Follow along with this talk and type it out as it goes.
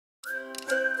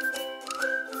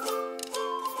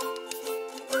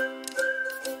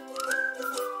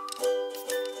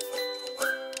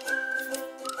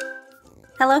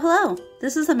Hello!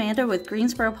 This is Amanda with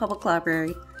Greensboro Public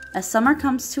Library. As summer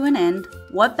comes to an end,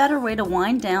 what better way to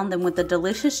wind down than with a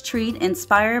delicious treat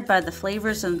inspired by the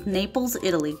flavors of Naples,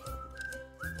 Italy.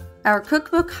 Our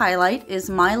cookbook highlight is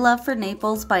My Love for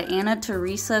Naples by Anna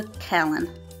Teresa Callan.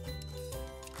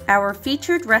 Our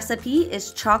featured recipe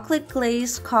is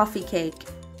chocolate-glazed coffee cake.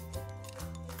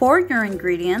 For your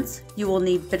ingredients, you will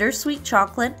need bittersweet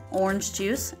chocolate, orange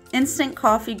juice, instant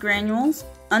coffee granules,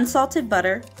 unsalted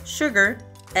butter, sugar,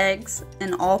 eggs,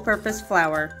 and all-purpose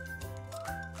flour.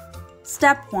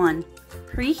 Step 1.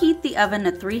 Preheat the oven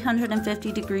at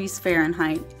 350 degrees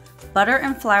Fahrenheit. Butter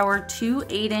and flour 2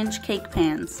 8-inch cake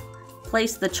pans.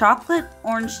 Place the chocolate,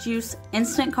 orange juice,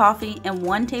 instant coffee, and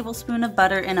 1 tablespoon of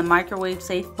butter in a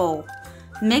microwave-safe bowl.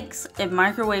 Mix and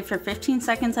microwave for 15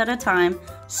 seconds at a time,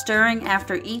 stirring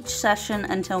after each session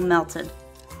until melted.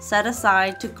 Set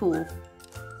aside to cool.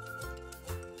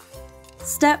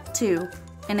 Step 2.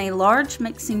 In a large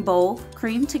mixing bowl,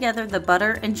 cream together the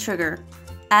butter and sugar.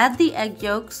 Add the egg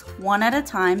yolks one at a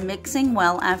time, mixing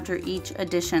well after each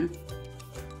addition.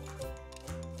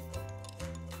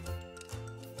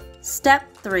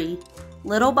 Step 3.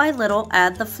 Little by little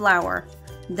add the flour.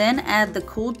 Then add the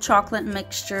cooled chocolate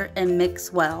mixture and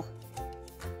mix well.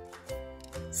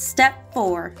 Step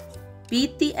 4.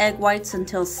 Beat the egg whites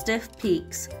until stiff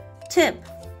peaks. Tip: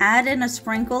 add in a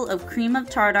sprinkle of cream of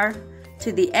tartar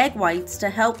to the egg whites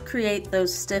to help create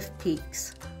those stiff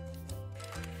peaks.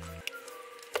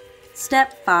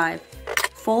 Step 5.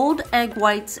 Fold egg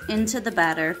whites into the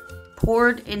batter,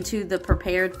 poured into the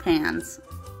prepared pans.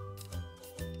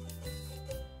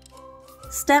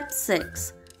 Step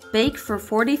 6. Bake for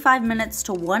 45 minutes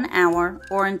to 1 hour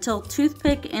or until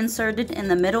toothpick inserted in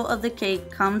the middle of the cake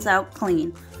comes out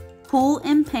clean. Cool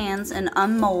in pans and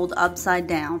unmold upside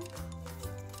down.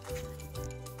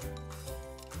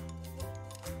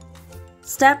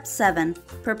 Step 7.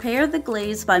 Prepare the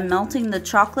glaze by melting the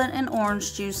chocolate and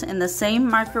orange juice in the same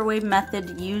microwave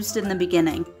method used in the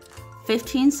beginning.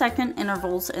 15-second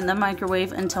intervals in the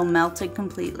microwave until melted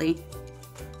completely.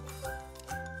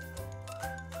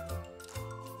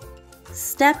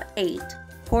 Step 8.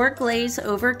 Pour glaze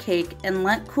over cake and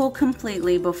let cool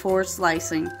completely before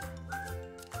slicing.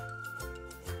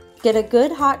 Get a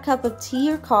good hot cup of tea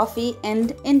or coffee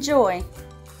and enjoy!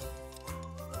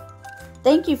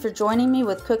 Thank you for joining me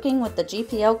with Cooking with the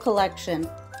GPL Collection.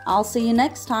 I'll see you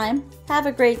next time. Have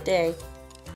a great day.